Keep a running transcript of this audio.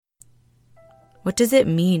What does it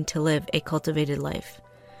mean to live a cultivated life?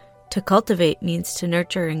 To cultivate means to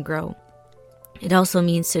nurture and grow. It also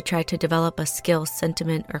means to try to develop a skill,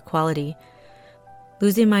 sentiment, or quality.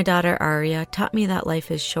 Losing my daughter Aria taught me that life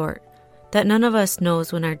is short, that none of us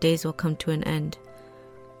knows when our days will come to an end.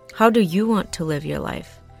 How do you want to live your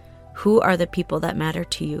life? Who are the people that matter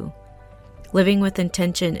to you? Living with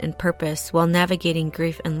intention and purpose while navigating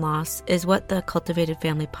grief and loss is what the Cultivated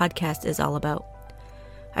Family podcast is all about.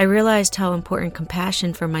 I realized how important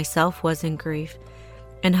compassion for myself was in grief,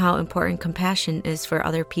 and how important compassion is for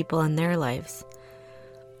other people in their lives.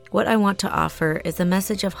 What I want to offer is a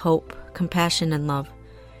message of hope, compassion, and love.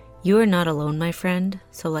 You are not alone, my friend,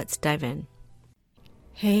 so let's dive in.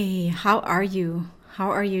 Hey, how are you?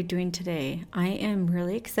 How are you doing today? I am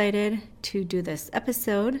really excited to do this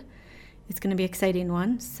episode. It's going to be an exciting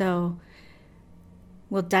one, so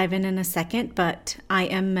we'll dive in a second, but I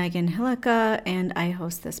am Megan Hillica, and I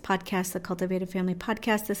host this podcast, the Cultivated Family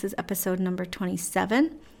Podcast. This is episode number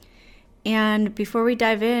 27. And before we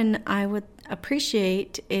dive in, I would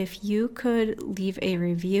appreciate if you could leave a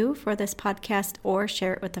review for this podcast or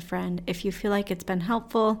share it with a friend. If you feel like it's been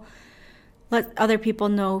helpful, let other people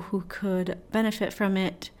know who could benefit from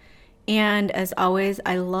it. And as always,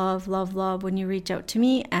 I love when you reach out to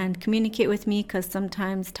me and communicate with me, because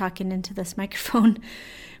sometimes talking into this microphone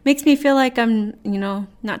makes me feel like I'm,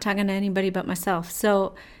 not talking to anybody but myself.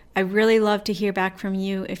 So I really love to hear back from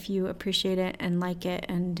you if you appreciate it and like it,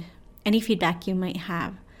 and any feedback you might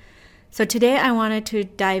have. So today I wanted to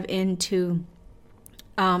dive into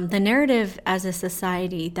the narrative as a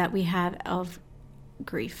society that we have of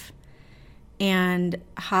grief, and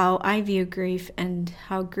how I view grief, and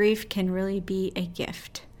how grief can really be a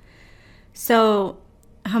gift. So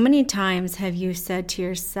how many times have you said to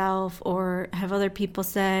yourself, or have other people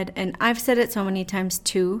said, and I've said it so many times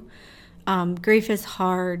too, grief is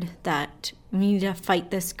hard, that we need to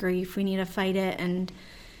fight this grief, we need to fight it and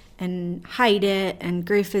hide it, and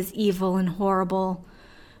grief is evil and horrible.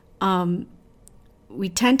 We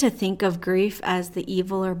tend to think of grief as the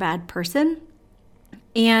evil or bad person.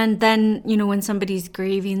 And then, when somebody's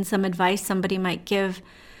grieving, some advice somebody might give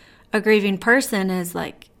a grieving person is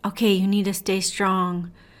like, okay, you need to stay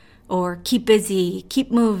strong, or keep busy,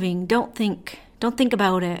 keep moving, don't think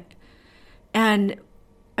about it. And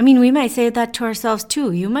we might say that to ourselves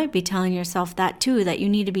too. You might be telling yourself that too, that you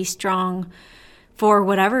need to be strong for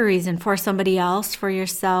whatever reason, for somebody else, for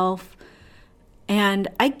yourself. And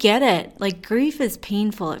I get it. Like, grief is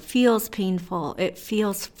painful. It feels painful. It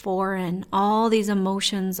feels foreign. All these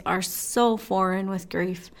emotions are so foreign with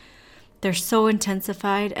grief. They're so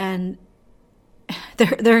intensified, and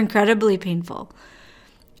they're incredibly painful.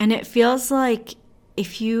 And it feels like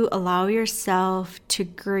if you allow yourself to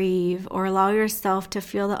grieve, or allow yourself to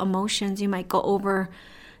feel the emotions, you might go over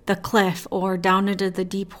the cliff or down into the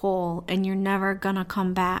deep hole, and you're never gonna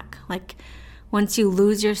come back. Like, once you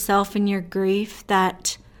lose yourself in your grief,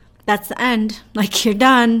 that's the end. Like, you're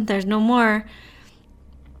done. There's no more.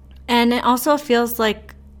 And it also feels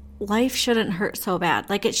like life shouldn't hurt so bad.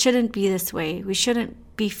 Like, it shouldn't be this way. We shouldn't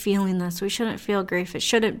be feeling this. We shouldn't feel grief. It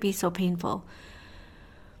shouldn't be so painful.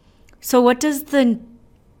 So what does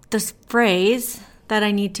this phrase that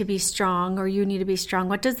I need to be strong, or you need to be strong,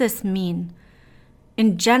 what does this mean?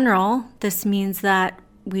 In general, this means that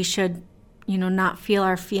we should not feel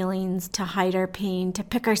our feelings, to hide our pain, to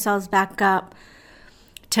pick ourselves back up,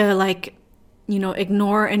 to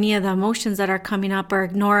ignore any of the emotions that are coming up, or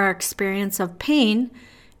ignore our experience of pain.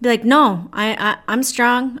 Be like, no, I'm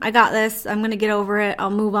strong. I got this. I'm going to get over it.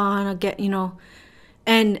 I'll move on. I'll get,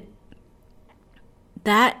 and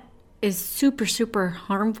that is super, super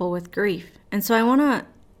harmful with grief. And so I want to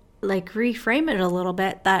reframe it a little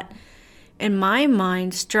bit, that in my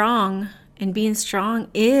mind, strong and being strong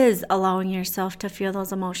is allowing yourself to feel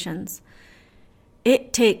those emotions.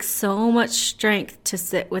 It takes so much strength to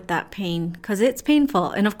sit with that pain, because it's painful.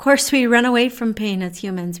 And of course, we run away from pain as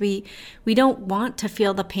humans. We don't want to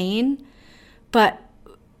feel the pain. But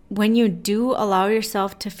when you do allow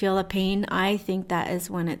yourself to feel the pain, I think that is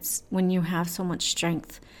when you have so much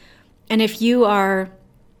strength. And if you are,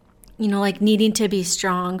 needing to be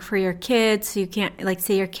strong for your kids, so you can't,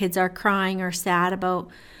 say your kids are crying or sad about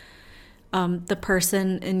the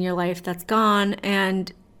person in your life that's gone,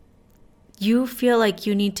 and you feel like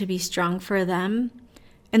you need to be strong for them,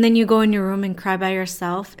 and then you go in your room and cry by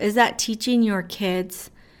yourself, is that teaching your kids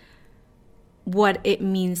what it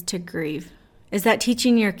means to grieve? Is that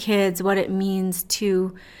teaching your kids what it means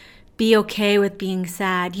to be okay with being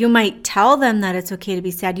sad? You might tell them that it's okay to be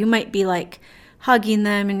sad. You might be hugging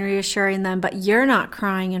them and reassuring them, but you're not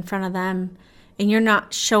crying in front of them and you're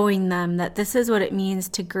not showing them that this is what it means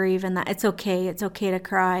to grieve and that it's okay to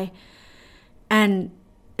cry. And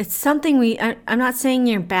it's something I'm not saying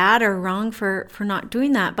you're bad or wrong for not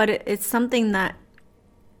doing that, but it's something that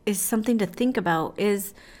is something to think about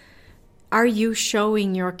is, are you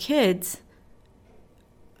showing your kids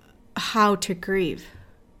how to grieve?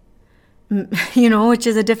 Which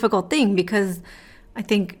is a difficult thing because I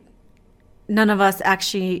think none of us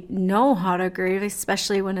actually know how to grieve,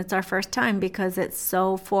 especially when it's our first time, because it's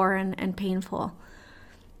so foreign and painful.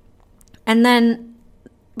 And then,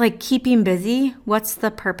 like, keeping busy, what's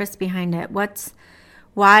the purpose behind it?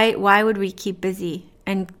 Why would we keep busy?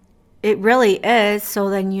 And it really is so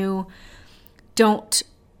then you don't,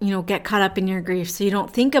 get caught up in your grief. So you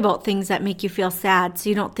don't think about things that make you feel sad. So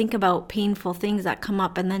you don't think about painful things that come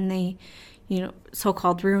up and then they,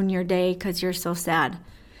 so-called ruin your day because you're so sad.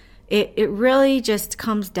 It really just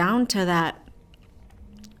comes down to that,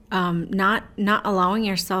 not allowing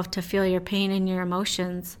yourself to feel your pain and your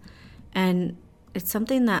emotions. And it's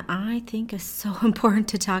something that I think is so important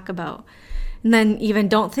to talk about. And then even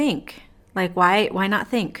don't think. Like, why not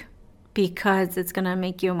think? Because it's going to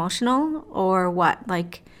make you emotional or what?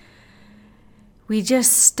 Like, we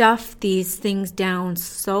just stuff these things down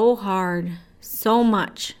so hard, so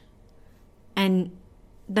much. And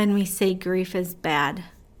then we say grief is bad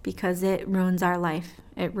because it ruins our life.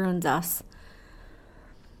 It ruins us.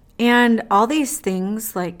 And all these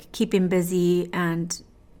things like keeping busy and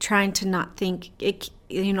trying to not think,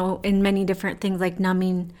 in many different things like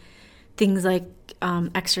numbing, things like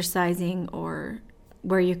exercising or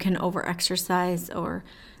where you can over-exercise, or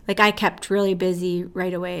like I kept really busy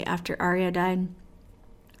right away after Arya died.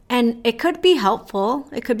 And it could be helpful.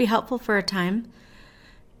 It could be helpful for a time.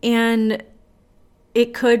 And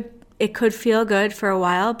it could feel good for a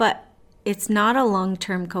while, but it's not a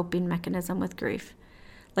long-term coping mechanism with grief.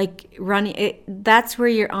 Like that's where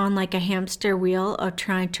you're on like a hamster wheel of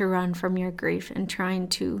trying to run from your grief and trying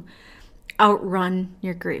to outrun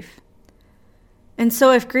your grief. And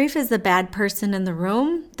so if grief is the bad person in the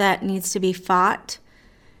room that needs to be fought,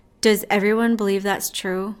 does everyone believe that's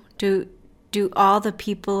true? Do all the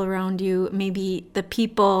people around you, maybe the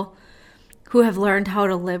people who have learned how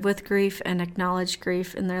to live with grief and acknowledge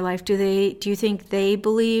grief in their life, do you think they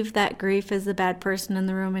believe that grief is the bad person in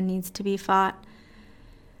the room and needs to be fought?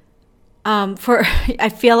 I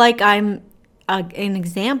feel like I'm an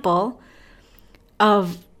example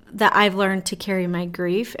of that. I've learned to carry my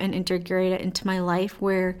grief and integrate it into my life,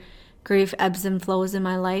 where grief ebbs and flows in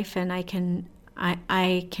my life, and I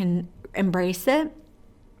can embrace it.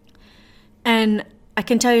 And I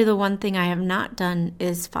can tell you the one thing I have not done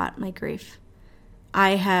is fought my grief.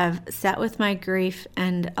 I have sat with my grief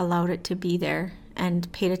and allowed it to be there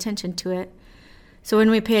and paid attention to it. So when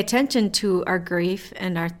we pay attention to our grief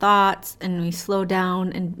and our thoughts and we slow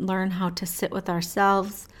down and learn how to sit with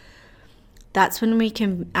ourselves, that's when we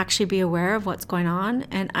can actually be aware of what's going on.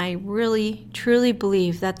 And I really, truly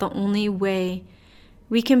believe that the only way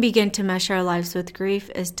we can begin to mesh our lives with grief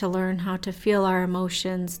is to learn how to feel our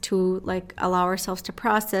emotions, to allow ourselves to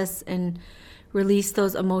process and release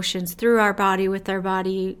those emotions through our body, with our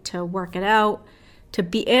body, to work it out, to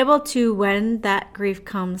be able to, when that grief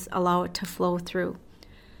comes, allow it to flow through.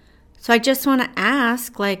 So I just want to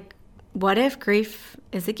ask, what if grief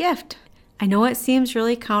is a gift? I know it seems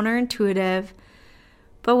really counterintuitive,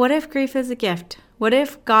 but what if grief is a gift? What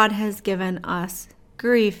if God has given us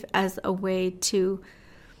grief as a way to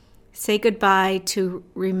say goodbye, to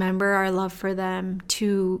remember our love for them,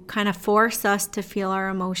 to kind of force us to feel our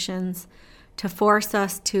emotions, to force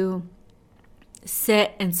us to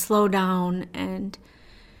sit and slow down and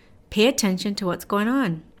pay attention to what's going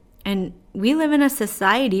on. And we live in a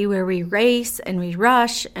society where we race and we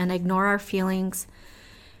rush and ignore our feelings.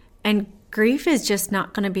 And grief is just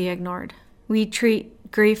not going to be ignored. We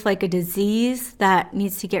treat grief like a disease that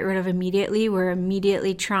needs to get rid of immediately. We're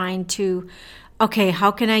immediately trying to, okay,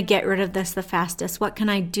 how can I get rid of this the fastest? What can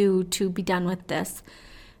I do to be done with this?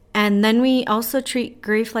 And then we also treat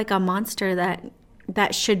grief like a monster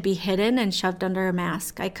that should be hidden and shoved under a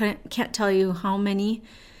mask. I can't tell you how many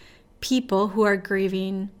people who are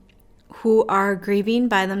grieving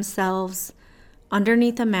by themselves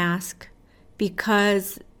underneath a mask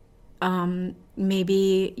because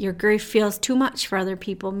maybe your grief feels too much for other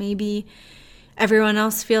people. Maybe everyone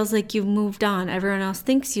else feels like you've moved on. Everyone else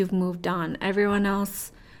thinks you've moved on. Everyone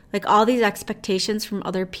else, all these expectations from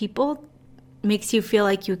other people makes you feel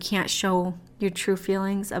like you can't show your true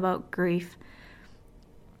feelings about grief.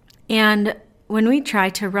 And when we try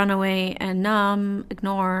to run away and numb,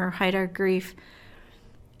 ignore, or hide our grief,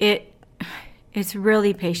 it's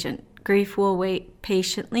really patient. Grief will wait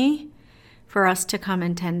patiently for us to come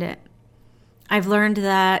and tend it. I've learned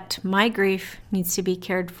that my grief needs to be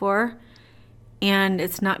cared for, and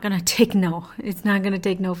it's not going to take no. It's not going to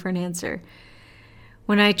take no for an answer.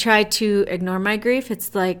 When I try to ignore my grief,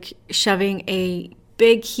 it's like shoving a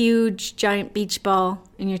big, huge, giant beach ball,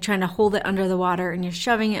 and you're trying to hold it under the water, and you're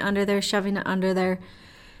shoving it under there,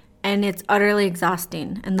 and it's utterly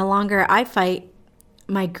exhausting. And the longer I fight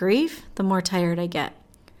my grief, the more tired I get.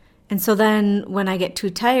 And so then when I get too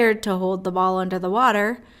tired to hold the ball under the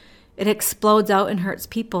water, it explodes out and hurts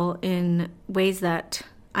people in ways that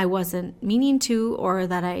I wasn't meaning to or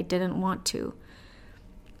that I didn't want to.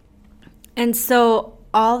 And so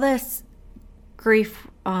all this grief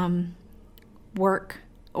work,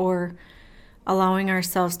 or allowing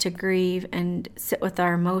ourselves to grieve and sit with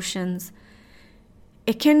our emotions,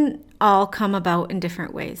 it can all come about in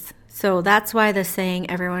different ways. So that's why the saying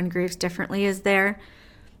everyone grieves differently is there.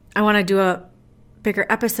 I want to do a bigger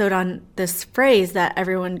episode on this phrase that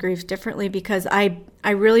everyone grieves differently, because I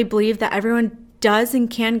really believe that everyone does and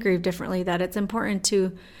can grieve differently, that it's important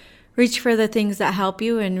to reach for the things that help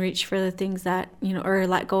you and reach for the things that, or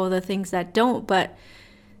let go of the things that don't. But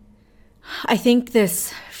I think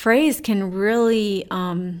this phrase can really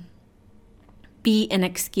be an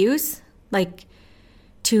excuse, like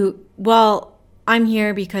I'm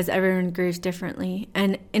here because everyone grieves differently.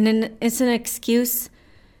 And it's an excuse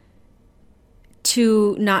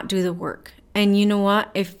to not do the work. And you know what?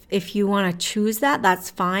 If you want to choose that, that's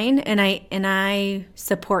fine. And I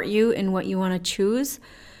support you in what you want to choose.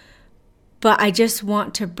 But I just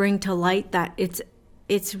want to bring to light that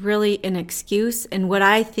it's really an excuse. And what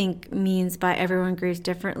I think means by everyone grieves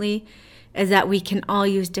differently is that we can all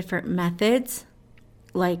use different methods.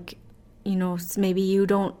 Like, maybe you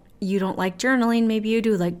don't like journaling, maybe you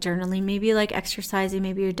do like journaling, maybe you like exercising,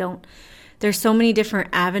 maybe you don't. There's so many different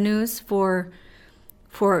avenues for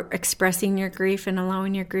expressing your grief and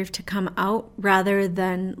allowing your grief to come out, rather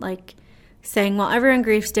than like saying, well, everyone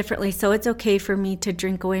grieves differently, so it's okay for me to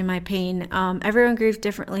drink away my pain. Everyone grieves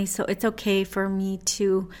differently, so it's okay for me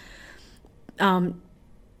to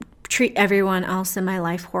treat everyone else in my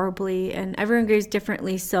life horribly. And everyone grieves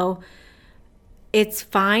differently, so it's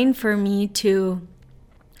fine for me to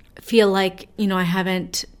feel like, I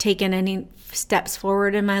haven't taken any steps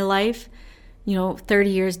forward in my life, 30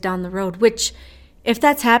 years down the road, which if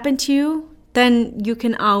that's happened to you, then you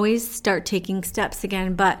can always start taking steps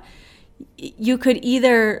again. But you could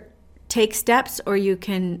either take steps or you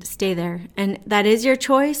can stay there. And that is your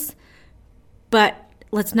choice. But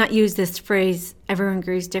let's not use this phrase, everyone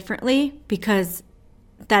grieves differently, because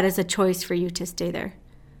that is a choice for you to stay there.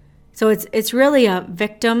 So it's really a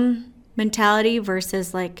victim mentality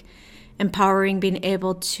versus like empowering, being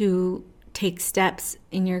able to take steps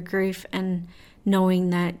in your grief and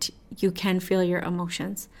knowing that you can feel your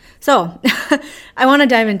emotions. So I want to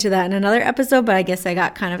dive into that in another episode, but I guess I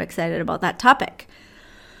got kind of excited about that topic.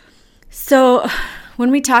 So when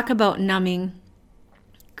we talk about numbing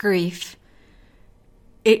grief,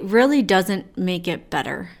 it really doesn't make it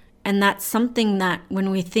better. And that's something that when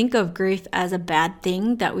we think of grief as a bad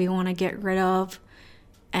thing that we want to get rid of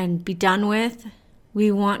and be done with, we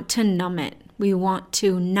want to numb it. We want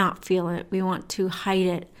to not feel it. We want to hide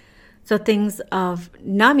it. So things of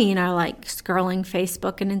numbing are like scrolling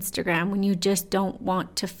Facebook and Instagram when you just don't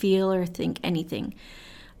want to feel or think anything.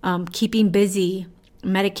 Keeping busy,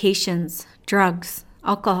 medications, drugs,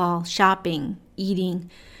 alcohol, shopping, eating.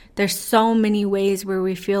 There's so many ways where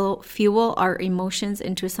we fuel our emotions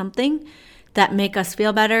into something that make us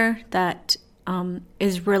feel better, that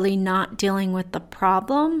is really not dealing with the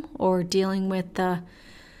problem or dealing with the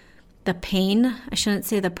pain. I shouldn't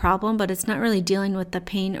say the problem, but it's not really dealing with the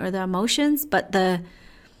pain or the emotions, but the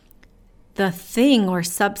thing or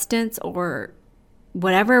substance or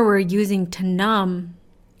whatever we're using to numb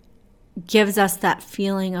gives us that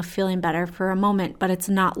feeling of feeling better for a moment, but it's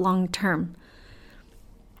not long term.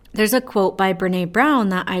 There's a quote by Brené Brown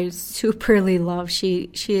that I superly love. She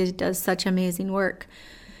does such amazing work.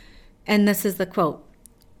 And this is the quote: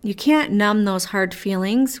 "You can't numb those hard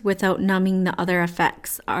feelings without numbing the other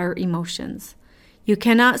effects, our emotions. You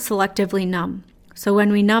cannot selectively numb. So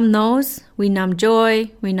when we numb those, we numb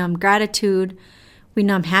joy, we numb gratitude, we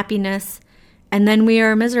numb happiness, and then we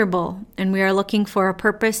are miserable and we are looking for a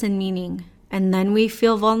purpose and meaning. And then we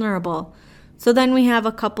feel vulnerable. So then we have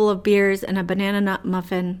a couple of beers and a banana nut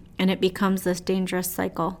muffin, and it becomes this dangerous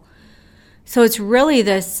cycle." So it's really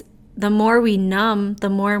this, the more we numb, the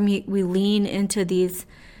more we lean into these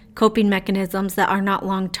coping mechanisms that are not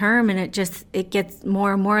long-term, and it gets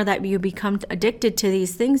more and more that you become addicted to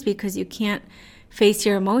these things because you can't face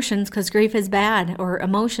your emotions, because grief is bad, or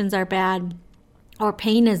emotions are bad, or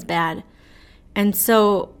pain is bad. And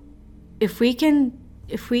so if we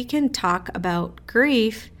can talk about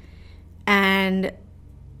grief and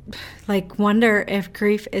like wonder if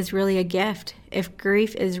grief is really a gift, if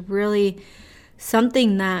grief is really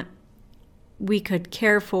something that we could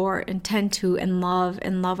care for and tend to and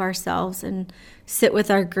love ourselves and sit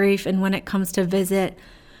with our grief. And when it comes to visit,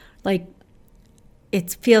 like,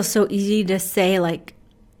 it feels so easy to say, like,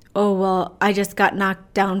 oh, well, I just got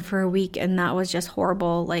knocked down for a week and that was just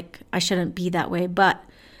horrible. Like, I shouldn't be that way. But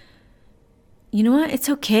you know what? It's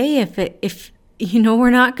okay if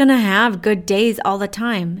we're not going to have good days all the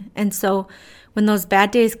time. And so when those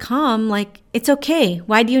bad days come, like, it's okay.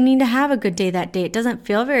 Why do you need to have a good day that day? It doesn't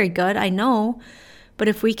feel very good, I know. But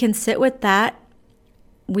if we can sit with that,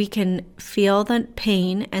 we can feel the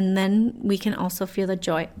pain, and then we can also feel the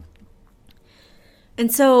joy. And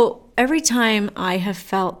so every time I have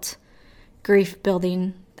felt grief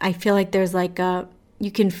building, I feel like there's like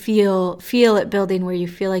you can feel it building where you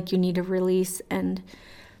feel like you need to release, and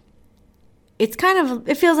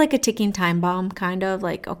it feels like a ticking time bomb, kind of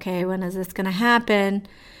like, okay, when is this going to happen?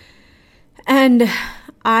 And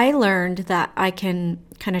I learned that I can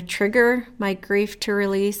kind of trigger my grief to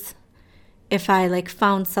release if I like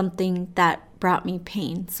found something that brought me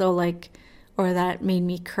pain. So like, or that made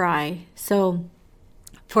me cry. So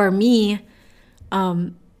for me,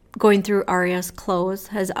 going through Aria's clothes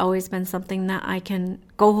has always been something that I can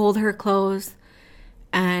go hold her clothes.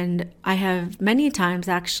 And I have many times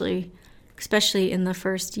actually, especially in the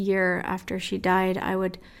first year after she died, I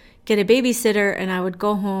would get a babysitter and I would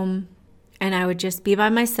go home and I would just be by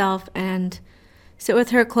myself and sit with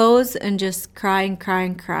her clothes and just cry and cry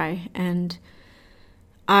and cry. And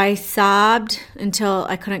I sobbed until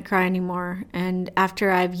I couldn't cry anymore. And after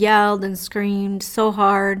I've yelled and screamed so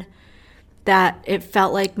hard that it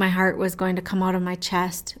felt like my heart was going to come out of my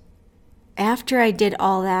chest, after I did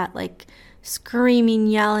all that, like screaming,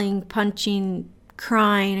 yelling, punching,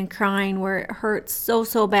 crying and crying, where it hurts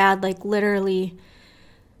so bad, like literally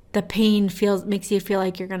the pain makes you feel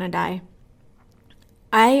like you're gonna die.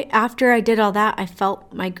 After I did all that, I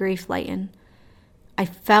felt my grief lighten. I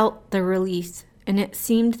felt the release. And it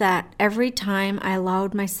seemed that every time I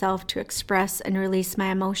allowed myself to express and release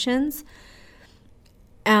my emotions,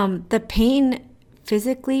 the pain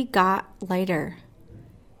physically got lighter.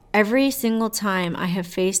 Every single time I have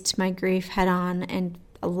faced my grief head on and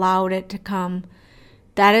allowed it to come,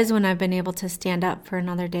 that is when I've been able to stand up for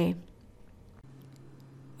another day.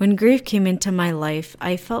 When grief came into my life,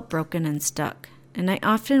 I felt broken and stuck. And I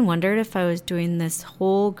often wondered if I was doing this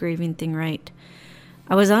whole grieving thing right.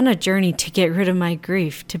 I was on a journey to get rid of my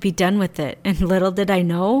grief, to be done with it, and little did I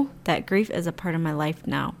know that grief is a part of my life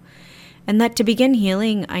now. And that to begin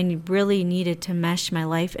healing, I really needed to mesh my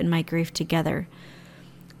life and my grief together.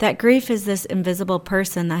 That grief is this invisible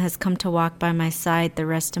person that has come to walk by my side the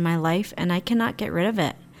rest of my life, and I cannot get rid of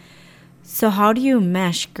it. So how do you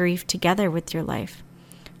mesh grief together with your life?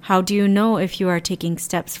 How do you know if you are taking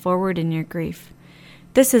steps forward in your grief?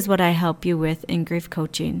 This is what I help you with in grief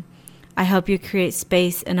coaching. I help you create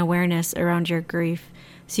space and awareness around your grief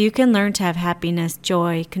so you can learn to have happiness,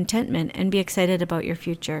 joy, contentment, and be excited about your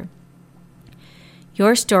future.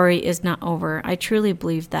 Your story is not over. I truly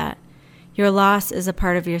believe that. Your loss is a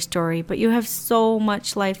part of your story, but you have so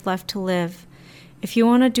much life left to live. If you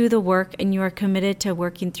want to do the work and you are committed to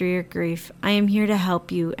working through your grief, I am here to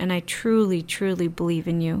help you, and I truly, truly believe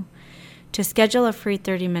in you. To schedule a free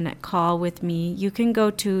 30-minute call with me, you can go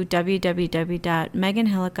to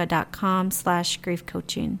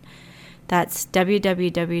www.meganhillica.com/griefcoaching. That's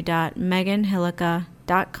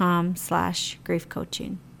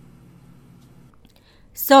www.meganhillica.com/griefcoaching.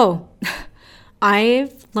 So,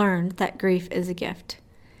 I've learned that grief is a gift.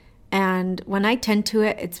 And when I tend to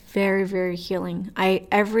it, it's very, very healing.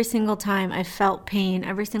 Every single time I felt pain,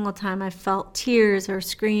 every single time I felt tears or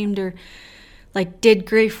screamed or like did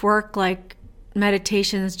grief work, like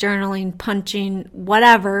meditations, journaling, punching,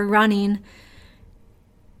 whatever, running,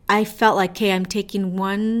 I felt like, okay, I'm taking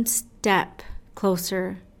one step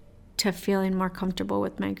closer to feeling more comfortable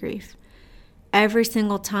with my grief. Every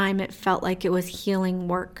single time it felt like it was healing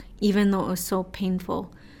work, even though it was so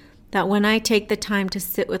painful. That when I take the time to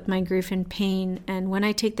sit with my grief and pain, and when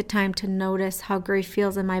I take the time to notice how grief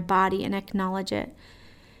feels in my body and acknowledge it,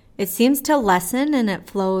 it seems to lessen and it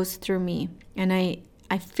flows through me. And I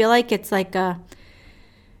feel like it's like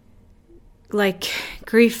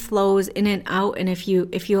grief flows in and out, and if you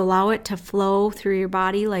allow it to flow through your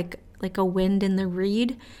body like a wind in the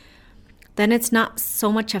reed, then it's not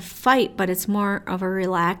so much a fight, but it's more of a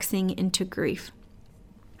relaxing into grief.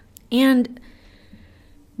 And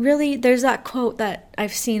really, there's that quote that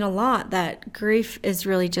I've seen a lot, that grief is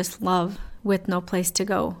really just love. with no place to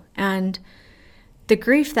go. And the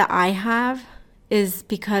grief that I have is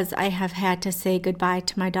because I have had to say goodbye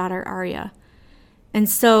to my daughter, Aria. And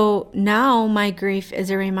so now my grief is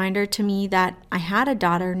a reminder to me that I had a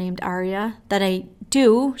daughter named Aria, that I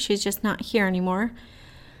do. She's just not here anymore.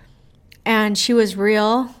 And she was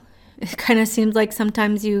real. It kind of seems like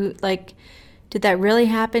sometimes you like, did that really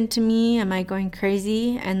happen to me? Am I going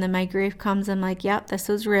crazy? And then my grief comes. I'm like, yep, this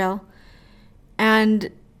was real. And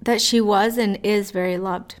that she was and is very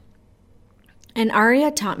loved. And Aria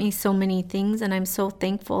taught me so many things, and I'm so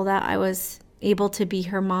thankful that I was able to be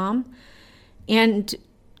her mom. And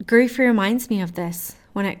grief reminds me of this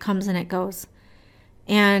when it comes and it goes.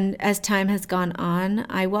 And as time has gone on,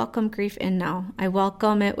 I welcome grief in now. I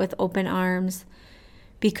welcome it with open arms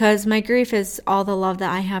because my grief is all the love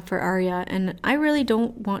that I have for Aria, and I really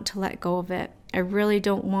don't want to let go of it. I really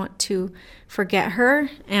don't want to forget her,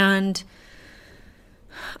 and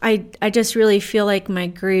I just really feel like my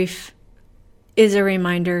grief is a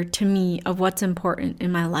reminder to me of what's important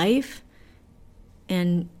in my life.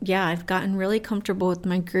 And yeah, I've gotten really comfortable with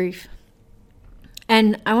my grief.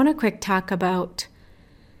 And I want to quick talk about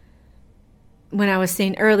when I was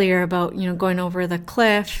saying earlier about, going over the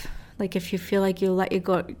cliff, like if you feel like you let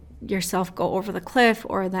yourself go over the cliff,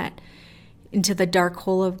 or that into the dark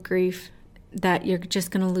hole of grief, that you're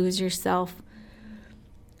just going to lose yourself.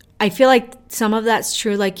 I feel like some of that's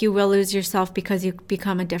true, like you will lose yourself because you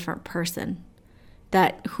become a different person,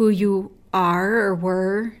 that who you are or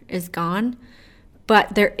were is gone.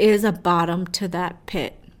 But there is a bottom to that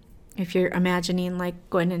pit. If you're imagining like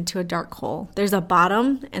going into a dark hole, there's a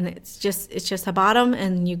bottom, and it's just a bottom,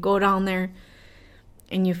 and you go down there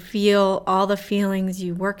and you feel all the feelings.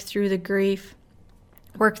 You work through the grief,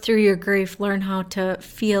 work through your grief, learn how to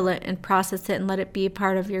feel it and process it and let it be a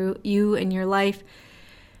part of you and your life.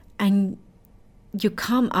 And you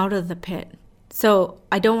come out of the pit. So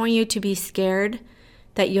I don't want you to be scared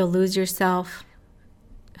that you'll lose yourself.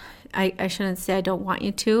 I shouldn't say I don't want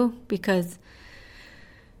you to, because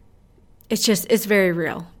it's very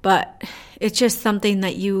real. But it's just something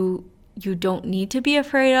that you don't need to be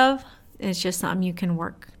afraid of. It's just something you can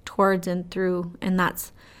work towards and through. And I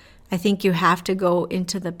think you have to go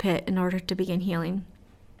into the pit in order to begin healing.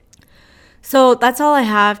 So that's all I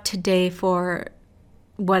have today for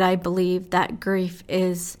what I believe that grief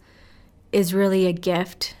is really a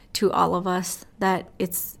gift to all of us, that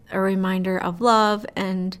it's a reminder of love,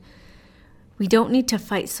 and we don't need to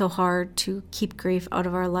fight so hard to keep grief out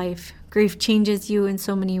of our life. Grief changes you in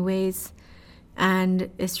so many ways,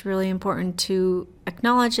 and it's really important to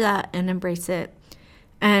acknowledge that and embrace it.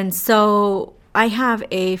 And so I have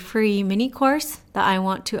a free mini course that I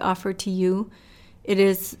want to offer to you. It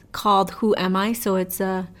is called Who Am I? So it's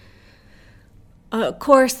a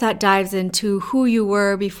course that dives into who you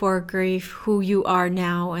were before grief, who you are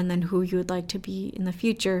now, and then who you would like to be in the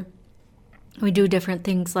future. We do different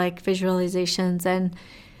things like visualizations and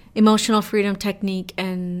emotional freedom technique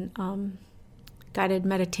and guided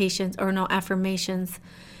meditations, affirmations.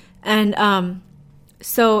 And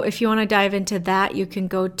so if you want to dive into that, you can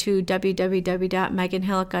go to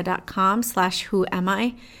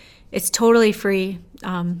www.meganhillica.com/whoami. It's totally free.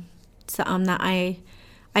 Something that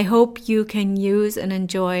I hope you can use and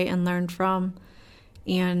enjoy and learn from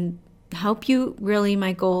and help you. Really,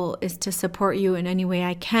 my goal is to support you in any way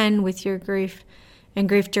I can with your grief and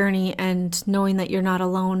grief journey, and knowing that you're not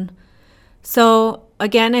alone. So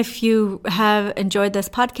again, if you have enjoyed this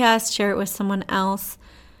podcast, share it with someone else.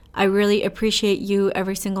 I really appreciate you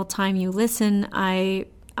every single time you listen. I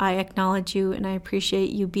acknowledge you, and I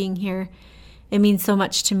appreciate you being here. It means so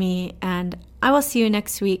much to me, and I will see you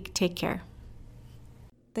next week. Take care.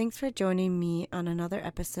 Thanks for joining me on another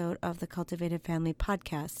episode of the Cultivated Family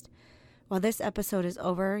Podcast. While this episode is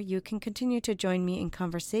over, you can continue to join me in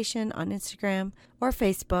conversation on Instagram or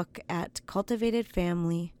Facebook at Cultivated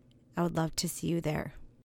Family. I would love to see you there.